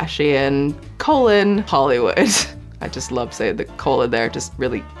Kardashian, Hollywood. I just love saying the colon there, just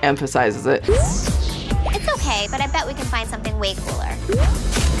really emphasizes it. It's okay, but I bet we can find something way cooler.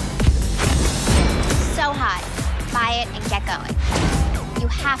 So hot. Buy it and get going. You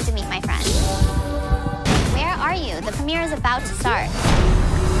have to meet my friend. Where are you? The premiere is about to start.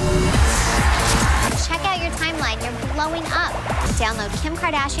 Check out your timeline. You're blowing up. Download Kim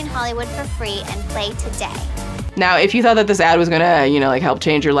Kardashian Hollywood for free and play today. Now, if you thought that this ad was gonna, you know, like help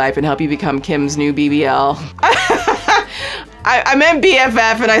change your life and help you become Kim's new BBL, I meant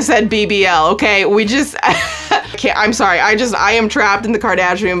BFF and I said BBL, okay? We just, I'm sorry, I am trapped in the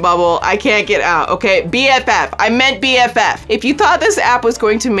Kardashian bubble. I can't get out, okay? BFF, I meant BFF. If you thought this app was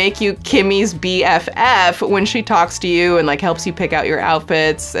going to make you Kimmy's BFF when she talks to you and like helps you pick out your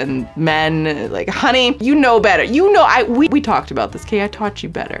outfits and men, like honey, you know better. You know, we talked about this, Kay, I taught you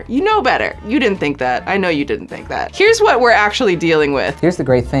better. You know better. You didn't think that. I know you didn't think that. Here's what we're actually dealing with. Here's the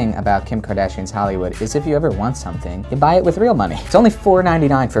great thing about Kim Kardashian's Hollywood is if you ever want something, you buy it with real money. It's only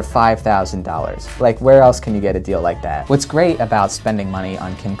 $4.99 for $5,000. Like, where else can you get a deal like that? What's great about spending money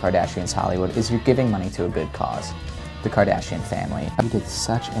on Kim Kardashian's Hollywood is you're giving money to a good cause. The Kardashian family. You did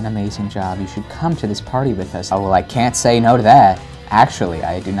such an amazing job. You should come to this party with us. Oh, well, I can't say no to that. Actually,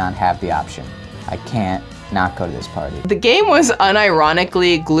 I do not have the option. I can't not go to this party. The game was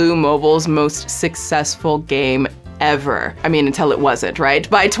unironically Glue Mobile's most successful game ever. I mean, until it wasn't, right?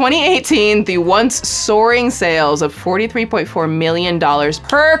 By 2018, the once soaring sales of $43.4 million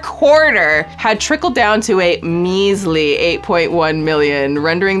per quarter had trickled down to a measly 8.1 million,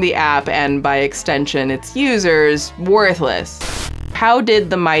 rendering the app and by extension its users worthless. How did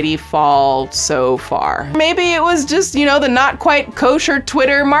the mighty fall so far? Maybe it was just, you know, the not quite kosher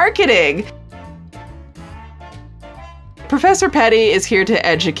Twitter marketing. Professor Petty is here to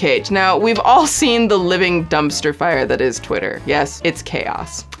educate. Now, we've all seen the living dumpster fire that is Twitter. Yes, it's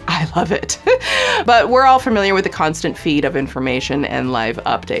chaos. I love it. But we're all familiar with the constant feed of information and live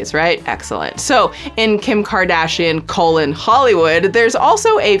updates, right? Excellent. So in Kim Kardashian Hollywood, there's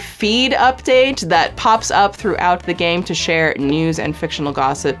also a feed update that pops up throughout the game to share news and fictional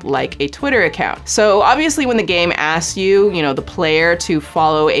gossip like a Twitter account. So obviously when the game asks you, the player to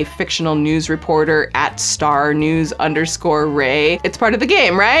follow a fictional news reporter at @starnews_Ray, it's part of the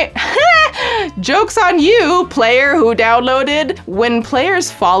game, right? Joke's on you, player who downloaded. When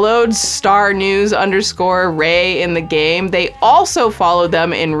players followed *News_Ray in the game, they also followed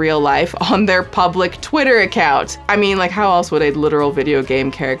them in real life on their public Twitter account. I mean, like, how else would a literal video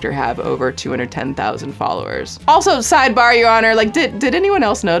game character have over 210,000 followers? Also, sidebar, Your Honor, like, did anyone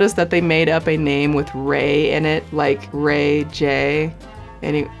else notice that they made up a name with Ray in it, like Ray J?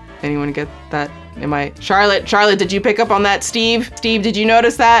 Anyone get that? Charlotte, did you pick up on that? Steve, did you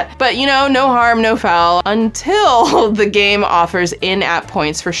notice that? But no harm, no foul, until the game offers in-app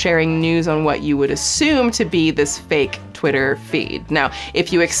points for sharing news on what you would assume to be this fake Twitter feed. Now,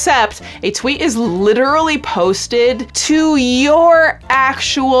 if you accept, a tweet is literally posted to your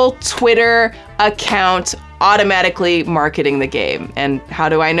actual Twitter account, automatically marketing the game. And how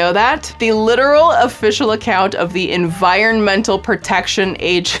do I know that? The literal official account of the Environmental Protection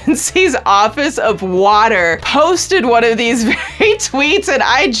Agency's Office of Water posted one of these very tweets, and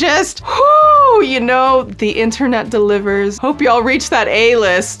I just, the internet delivers. Hope y'all reach that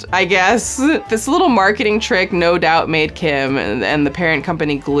A-list, I guess. This little marketing trick no doubt made Kim and the parent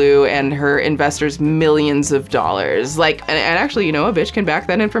company Glue and her investors millions of dollars. Like, and actually, a bitch can back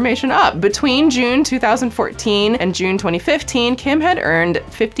that information up. Between June 2014 and June 2015, Kim had earned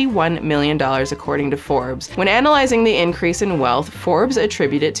 $51 million according to Forbes. When analyzing the increase in wealth, Forbes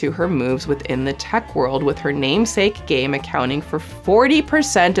attributed it to her moves within the tech world, with her namesake game accounting for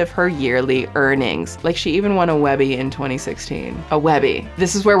 40% of her yearly earnings. Like, she even won a Webby in 2016. A Webby.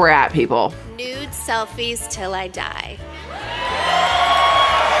 This is where we're at, people. Nude selfies till I die.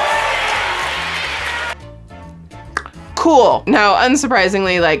 Cool. Now,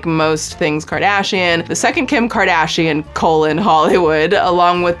 unsurprisingly, like most things Kardashian, the second Kim Kardashian Hollywood,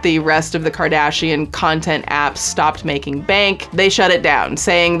 along with the rest of the Kardashian content apps, stopped making bank. They shut it down,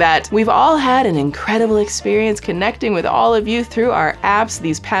 saying that we've all had an incredible experience connecting with all of you through our apps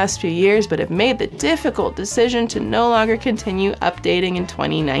these past few years, but have made the difficult decision to no longer continue updating in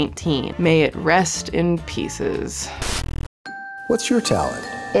 2019. May it rest in pieces. What's your talent?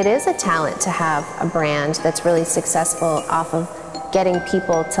 It is a talent to have a brand that's really successful off of getting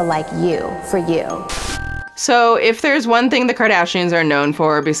people to like you for you. So if there's one thing the Kardashians are known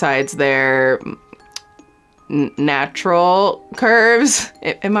for besides their natural curves,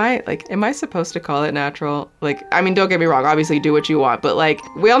 am I supposed to call it natural? Like, I mean, don't get me wrong, obviously do what you want, but like,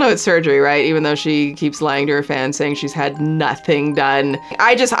 we all know it's surgery, right? Even though she keeps lying to her fans saying she's had nothing done.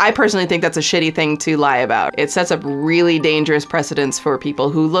 I personally think that's a shitty thing to lie about. It sets up really dangerous precedents for people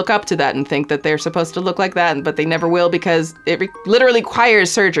who look up to that and think that they're supposed to look like that, but they never will because it literally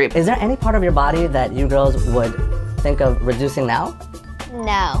requires surgery. Is there any part of your body that you girls would think of reducing now?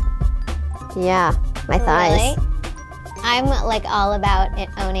 No. Yeah. My thighs. Really? I'm like all about it,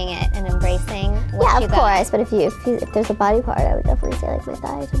 owning it and embracing what you of course, but if there's a body part, I would definitely say like my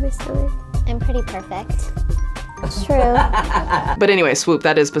thighs or my stomach. I'm pretty perfect. It's true. But anyway, Swoop,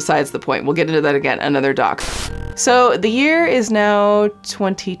 that is besides the point. We'll get into that again, another doc. So the year is now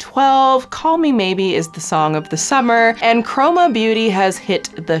 2012, Call Me Maybe is the song of the summer, and Chroma Beauty has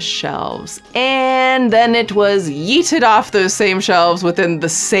hit the shelves. And then it was yeeted off those same shelves within the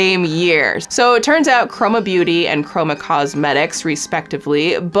same year. So it turns out Chroma Beauty and Chroma Cosmetics,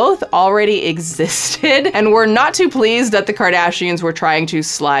 respectively, both already existed and were not too pleased that the Kardashians were trying to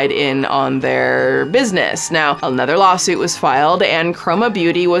slide in on their business. Now, another lawsuit was filed and Chroma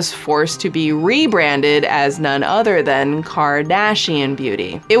Beauty was forced to be rebranded as none other than Kardashian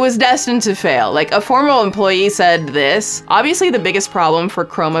Beauty. It was destined to fail. Like, a former employee said this: obviously the biggest problem for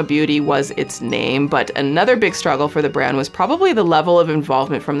Chroma Beauty was its name, but another big struggle for the brand was probably the level of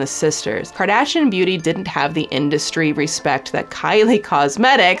involvement from the sisters. Kardashian Beauty didn't have the industry respect that Kylie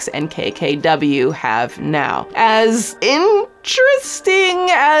Cosmetics and KKW have now. As interesting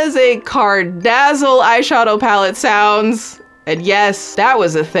as a Cardazzle eyeshadow palette sounds, and yes, that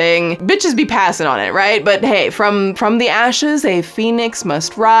was a thing. Bitches be passing on it, right? But hey, from the ashes, a phoenix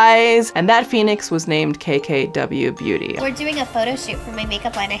must rise, and that phoenix was named KKW Beauty. We're doing a photo shoot for my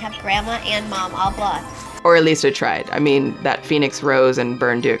makeup line. I have grandma and mom all blocked. Or at least I tried. I mean, that phoenix rose and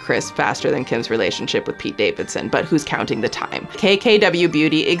burned to a crisp faster than Kim's relationship with Pete Davidson, but who's counting the time? KKW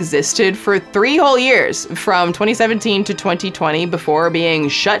Beauty existed for 3 whole years, from 2017 to 2020, before being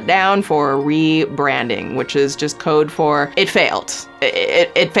shut down for rebranding, which is just code for it failed.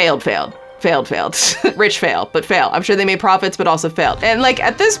 It failed. Rich fail, but fail. I'm sure they made profits, but also failed. And like,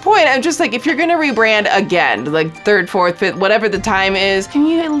 at this point, I'm just like, if you're gonna rebrand again, like 3rd, 4th, 5th, whatever the time is, can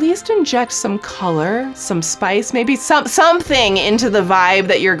you at least inject some color, some spice, maybe something into the vibe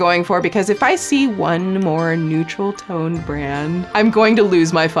that you're going for? Because if I see one more neutral toned brand, I'm going to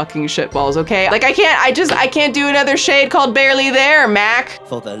lose my fucking shitballs, okay? Like, I can't do another shade called Barely There, Mac.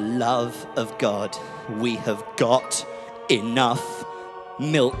 For the love of God, we have got enough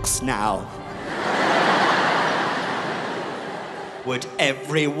milks now. Would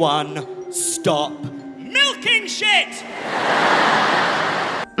everyone stop milking shit?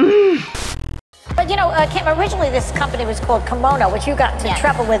 But you know, Kim, originally this company was called Kimono, which you got into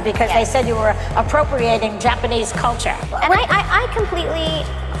trouble with because they said you were appropriating Japanese culture. And I completely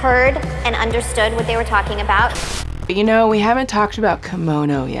heard and understood what they were talking about. You know, we haven't talked about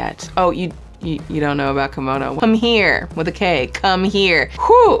kimono yet. Oh, you don't know about kimono? Come here, with a K, come here.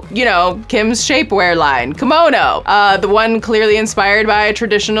 Whew, you know, Kim's shapewear line, kimono. The one clearly inspired by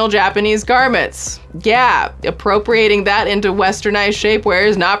traditional Japanese garments. Yeah, appropriating that into westernized shapewear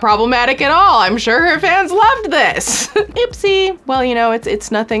is not problematic at all. I'm sure her fans loved this. Oopsie. Well, you know, it's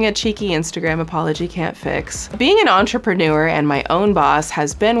nothing a cheeky Instagram apology can't fix. Being an entrepreneur and my own boss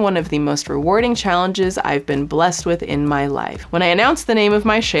has been one of the most rewarding challenges I've been blessed with in my life. When I announced the name of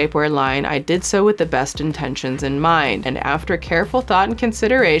my shapewear line, I did so with the best intentions in mind, and after careful thought and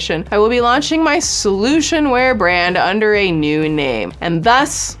consideration, I will be launching my solution wear brand under a new name, and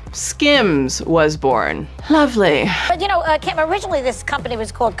thus Skims was born. Lovely. But you know, Kim, originally this company was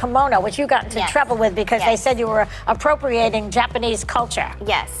called Kimono, which you got into trouble with because they said you were appropriating Japanese culture.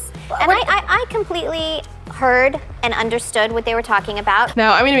 Yes. And I completely heard and understood what they were talking about.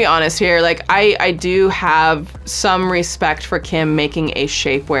 Now, I'm gonna be honest here, like, I do have some respect for Kim making a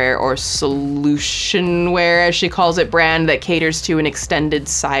shapewear or solution wear, as she calls it, brand that caters to an extended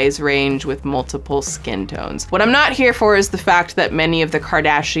size range with multiple skin tones. What I'm not here for is the fact that many of the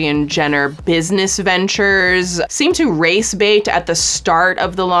Kardashian-Jenner business ventures seem to race bait at the start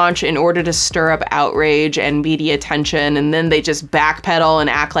of the launch in order to stir up outrage and media attention, and then they just backpedal and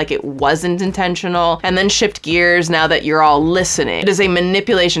act like it wasn't intentional, and then shift gears now that you're all listening. It is a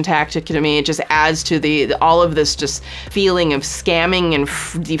manipulation tactic to me. It just adds to all of this just feeling of scamming and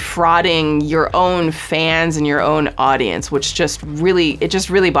defrauding your own fans and your own audience, which just really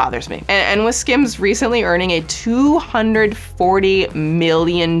bothers me. And with Skims recently earning a $240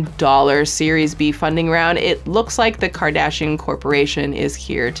 million Series B funding round, it looks like the Kardashian Corporation is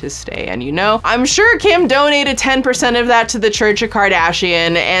here to stay. And you know, I'm sure Kim donated 10% of that to the Church of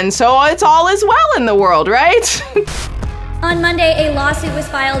Kardashian, and so it's all is well in the world, right? On Monday, a lawsuit was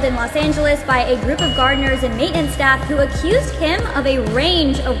filed in Los Angeles by a group of gardeners and maintenance staff who accused Kim of a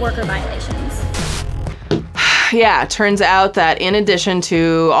range of worker violations. Yeah, turns out that in addition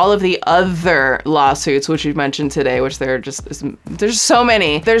to all of the other lawsuits which we've mentioned today, which there's so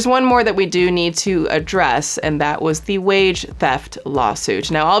many, there's one more that we do need to address, and that was the wage theft lawsuit.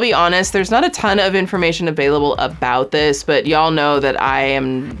 Now, I'll be honest, there's not a ton of information available about this, but y'all know that I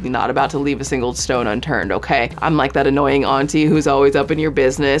am not about to leave a single stone unturned, okay? I'm like that annoying auntie who's always up in your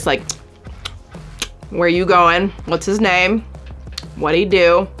business, like, where you going? What's his name? What'd he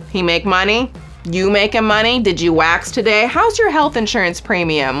do? He make money? You making money? Did you wax today? How's your health insurance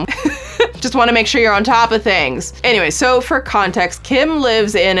premium? Just want to make sure you're on top of things. Anyway, so for context, Kim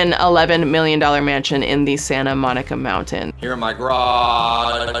lives in an $11 million mansion in the Santa Monica Mountains. Here in my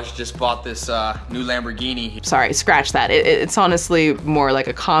garage, just bought this new Lamborghini. Sorry, scratch that. It's honestly more like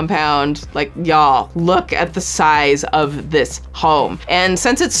a compound. Like, y'all, look at the size of this home. And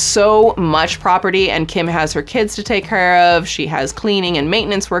since it's so much property and Kim has her kids to take care of, she has cleaning and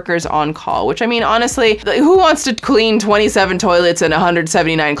maintenance workers on call, which I mean, honestly, who wants to clean 27 toilets and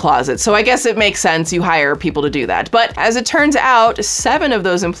 179 closets? So I guess it makes sense you hire people to do that. But as it turns out, 7 of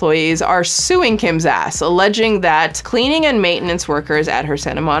those employees are suing Kim's ass, alleging that cleaning and maintenance workers at her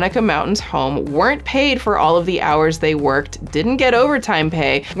Santa Monica Mountains home weren't paid for all of the hours they worked, didn't get overtime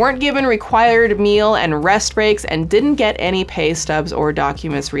pay, weren't given required meal and rest breaks, and didn't get any pay stubs or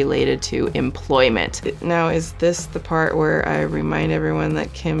documents related to employment. Now, is this the part where I remind everyone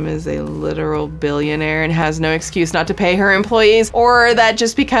that Kim is a literal billionaire and has no excuse not to pay her employees, or that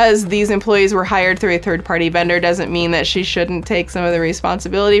just because these employees were hired through a third-party vendor doesn't mean that she shouldn't take some of the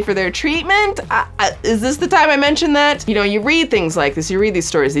responsibility for their treatment? Is this the time I mentioned that? You know, you read things like this, you read these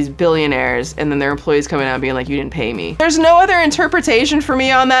stories, these billionaires, and then their employees coming out and being like, you didn't pay me. There's no other interpretation for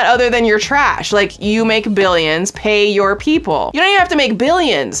me on that other than you're trash. Like, you make billions, pay your people. You don't even have to make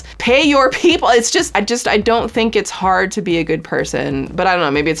billions, pay your people. It's just, I don't think it's hard to be a good person, but I don't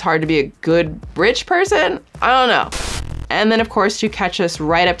know, maybe it's hard to be a good rich person? I don't know. And then, of course, to catch us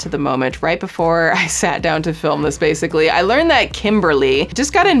right up to the moment, right before I sat down to film this, basically, I learned that Kimberly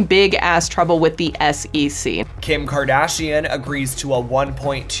just got in big ass trouble with the SEC. Kim Kardashian agrees to a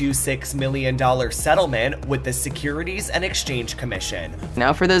 $1.26 million settlement with the Securities and Exchange Commission.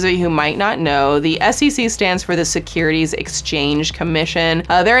 Now, for those of you who might not know, the SEC stands for the Securities Exchange Commission.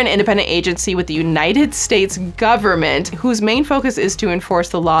 They're an independent agency with the United States government whose main focus is to enforce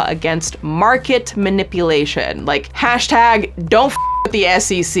the law against market manipulation. Like, hashtag don't f with the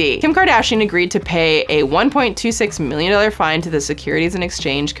SEC. Kim Kardashian agreed to pay a $1.26 million fine to the Securities and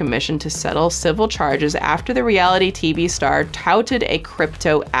Exchange Commission to settle civil charges after the reality TV star touted a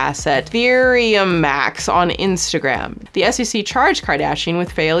crypto asset, Ethereum Max, on Instagram. The SEC charged Kardashian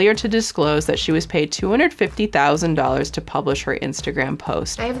with failure to disclose that she was paid $250,000 to publish her Instagram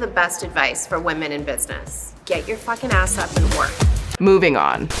post. I have the best advice for women in business. Get your fucking ass up and work. Moving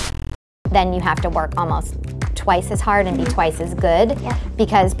on. Then you have to work almost twice as hard and be twice as good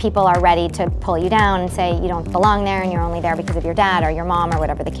because people are ready to pull you down and say you don't belong there and you're only there because of your dad or your mom or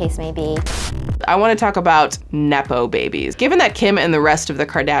whatever the case may be. I want to talk about Nepo babies. Given that Kim and the rest of the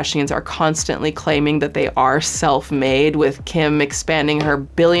Kardashians are constantly claiming that they are self-made, with Kim expanding her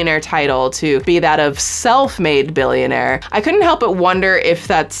billionaire title to be that of self-made billionaire, I couldn't help but wonder if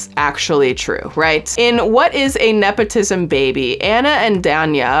that's actually true, right? In What is a Nepotism Baby, Anna and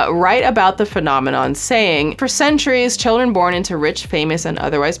Danya write about the phenomenon, saying, for centuries, children born into rich, famous, and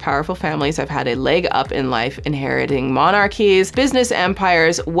otherwise powerful families have had a leg up in life, inheriting monarchies, business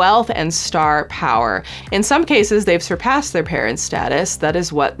empires, wealth, and star power. In some cases, they've surpassed their parents' status. That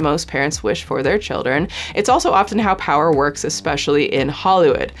is what most parents wish for their children. It's also often how power works, especially in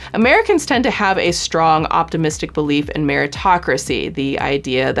Hollywood. Americans tend to have a strong, optimistic belief in meritocracy, the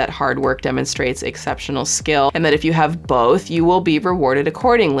idea that hard work demonstrates exceptional skill, and that if you have both, you will be rewarded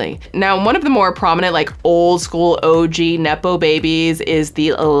accordingly. Now, one of the more prominent, like old school OG Nepo babies is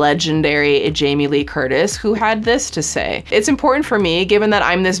the legendary Jamie Lee Curtis, who had this to say. It's important for me, given that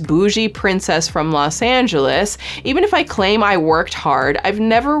I'm this bougie princess from Los Angeles, even if I claim I worked hard, I've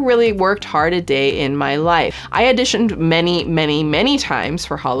never really worked hard a day in my life. I auditioned many times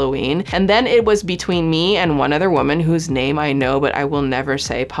for Halloween, and then it was between me and one other woman whose name I know, but I will never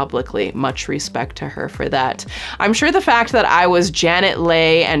say publicly. Much respect to her for that. I'm sure the fact that I was Janet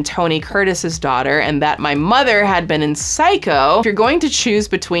Leigh and Tony Curtis's daughter, and that my mother had been in Psycho, if you're going to choose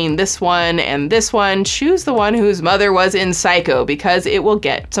between this one and this one, choose the one whose mother was in Psycho, because it will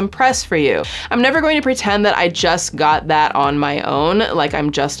get some press for you. I'm never going to pretend that I just got that on my own, like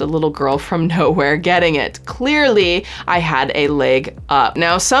I'm just a little girl from nowhere getting it. Clearly, I had a leg up.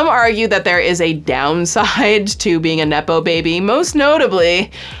 Now, some argue that there is a downside to being a Nepo baby, most notably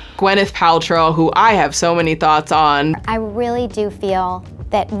Gwyneth Paltrow, who I have so many thoughts on. I really do feel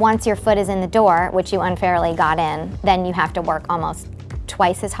that once your foot is in the door, which you unfairly got in, then you have to work almost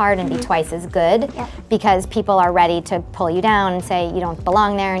twice as hard and be twice as good because people are ready to pull you down and say you don't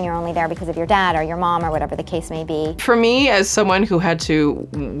belong there and you're only there because of your dad or your mom or whatever the case may be. For me, as someone who had to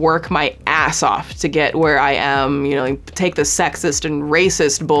work my ass off to get where I am, you know, take the sexist and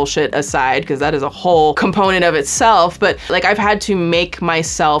racist bullshit aside, because that is a whole component of itself, but like I've had to make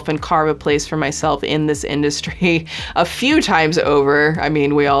myself and carve a place for myself in this industry a few times over. I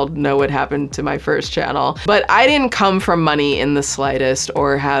mean, we all know what happened to my first channel, but I didn't come from money in the slightest. artist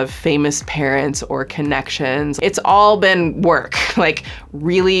or have famous parents or connections. It's all been work, like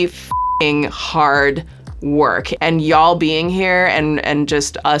really f***ing hard work. And y'all being here and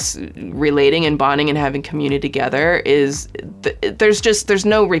just us relating and bonding and having community together is, there's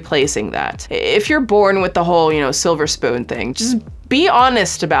no replacing that. If you're born with the whole, you know, silver spoon thing, just be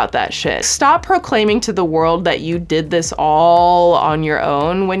honest about that shit. Stop proclaiming to the world that you did this all on your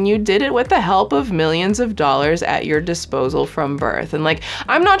own when you did it with the help of millions of dollars at your disposal from birth. And like,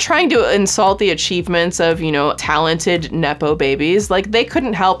 I'm not trying to insult the achievements of, you know, talented Nepo babies. Like, they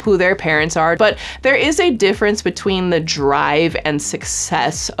couldn't help who their parents are, but there is a difference between the drive and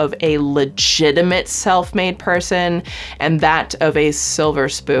success of a legitimate self-made person and that of a silver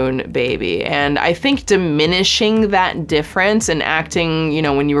spoon baby. And I think diminishing that difference and acting, you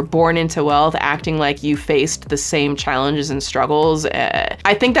know, when you were born into wealth, acting like you faced the same challenges and struggles,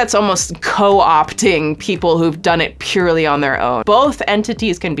 I think that's almost co-opting people who've done it purely on their own. Both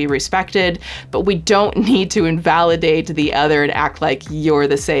entities can be respected, but we don't need to invalidate the other and act like you're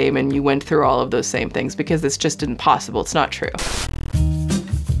the same and you went through all of those same things, because it's just impossible. It's not true.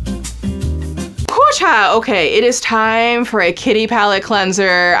 Okay, it is time for a kitty palette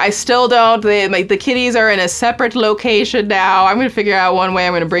cleanser. I still don't, the kitties are in a separate location now. I'm gonna figure out one way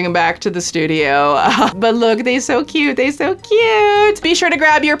I'm gonna bring them back to the studio. But look, they're so cute, they're so cute. Be sure to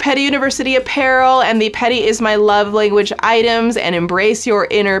grab your Petty University apparel and the Petty is My Love Language items and embrace your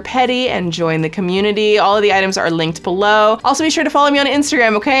inner petty and join the community. All of the items are linked below. Also be sure to follow me on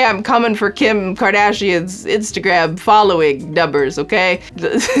Instagram, okay? I'm coming for Kim Kardashian's Instagram following numbers, okay?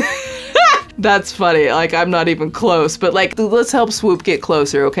 That's funny, like I'm not even close, but like let's help Swoop get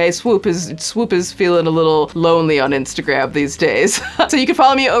closer, okay? Swoop is feeling a little lonely on Instagram these days. So you can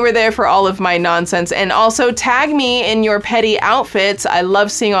follow me over there for all of my nonsense, and also tag me in your petty outfits. I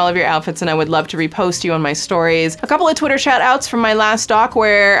love seeing all of your outfits and I would love to repost you on my stories. A couple of Twitter shout outs from my last doc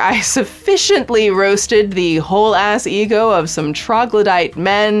where I sufficiently roasted the whole ass ego of some troglodyte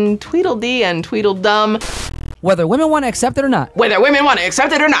men, Tweedledee and Tweedledum. Whether women want to accept it or not. Whether women want to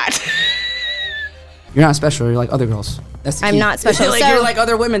accept it or not. You're not special, you're like other girls. That's the key. I'm not special. Like, so, you're like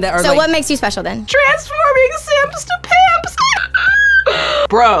other women that are so like— what makes you special then? Transforming Sims to pimps.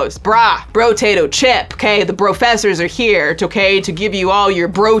 Bros, brotato chip, okay? The professors are here, okay, to give you all your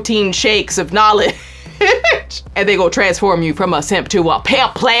protein shakes of knowledge. And they go transform you from a simp to a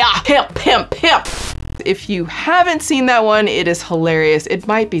pimp player. Pimp. If you haven't seen that one, it is hilarious. It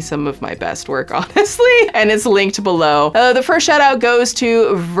might be some of my best work, honestly, and it's linked below. The first shout out goes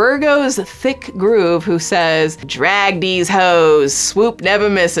to Virgo's Thick Groove, who says, drag these hoes, Swoop never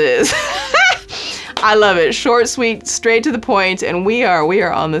misses. I love it. Short, sweet, straight to the point, and we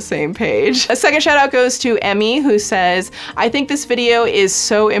are on the same page. A second shout out goes to Emmy, who says, I think this video is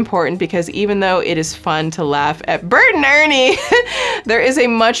so important because even though it is fun to laugh at Bert and Ernie, there is a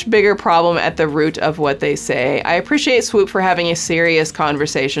much bigger problem at the root of what they say. I appreciate Swoop for having a serious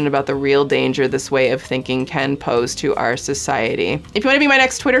conversation about the real danger this way of thinking can pose to our society. If you want to be my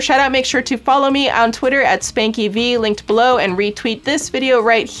next Twitter shout out, make sure to follow me on Twitter at SpankyV, linked below, and retweet this video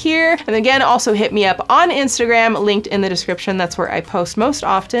right here. And again, also hit me up on Instagram, linked in the description. That's where I post most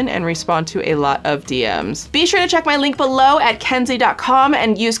often and respond to a lot of DMs. Be sure to check my link below at kenzie.com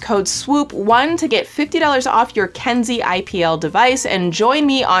and use code SWOOP1 to get $50 off your Kenzie IPL device, and join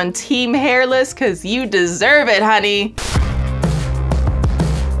me on Team Hairless, cause you deserve it, honey.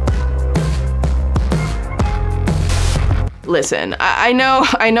 Listen, I know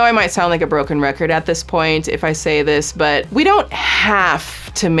I might sound like a broken record at this point if I say this, but we don't have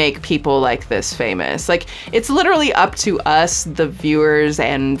to make people like this famous. Like, it's literally up to us, the viewers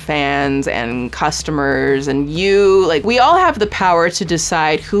and fans and customers and you. Like, we all have the power to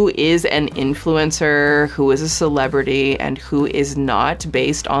decide who is an influencer, who is a celebrity, and who is not,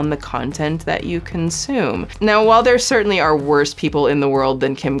 based on the content that you consume. Now, while there certainly are worse people in the world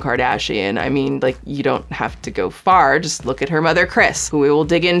than Kim Kardashian, I mean, like, you don't have to go far, just look at her mother Kris, who we will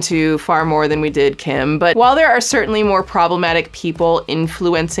dig into far more than we did Kim. But while there are certainly more problematic people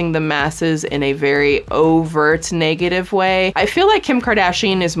influencing the masses in a very overt negative way, I feel like Kim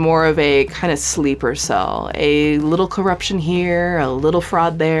Kardashian is more of a kind of sleeper cell. A little corruption here, a little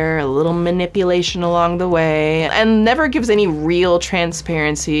fraud there, a little manipulation along the way, and never gives any real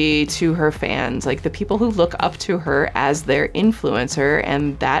transparency to her fans, like the people who look up to her as their influencer,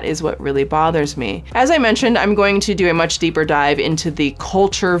 and that is what really bothers me. As I mentioned, I'm going to do a much deeper dive into the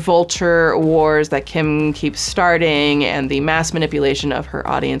culture vulture wars that Kim keeps starting and the mass manipulation of her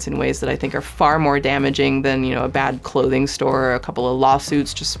audience in ways that I think are far more damaging than, you know, a bad clothing store or a couple of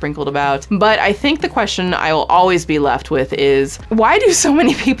lawsuits just sprinkled about. But I think the question I will always be left with is, why do so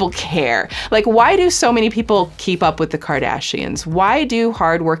many people care? Like, why do so many people keep up with the Kardashians? Why do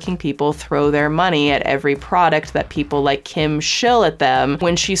hardworking people throw their money at every product that people like Kim shill at them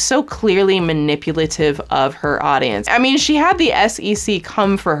when she's so clearly manipulative of her audience? I mean, she had the SEC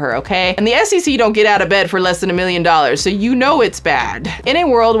come for her, okay? And the SEC don't get out of bed for less than $1 million, so you know it's bad. In a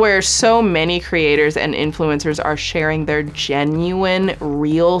world where so many creators and influencers are sharing their genuine,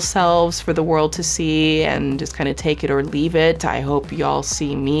 real selves for the world to see and just kind of take it or leave it, I hope y'all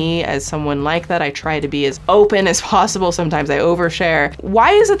see me as someone like that. I try to be as open as possible. Sometimes I overshare.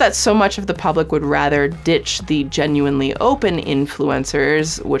 Why is it that so much of the public would rather ditch the genuinely open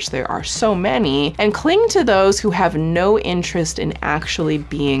influencers, which there are so many, and cling to those who have no interest in actually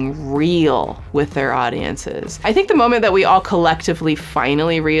being real with their audiences? I think the moment that we all collectively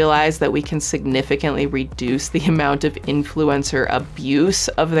finally realize that we can significantly reduce the amount of influencer abuse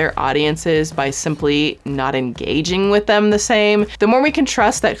of their audiences by simply not engaging with them the same, the more we can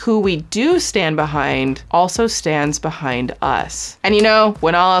trust that who we do stand behind also stands behind us. And you know,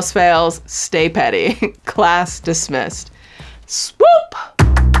 when all else fails, stay petty. Class dismissed. Swoop!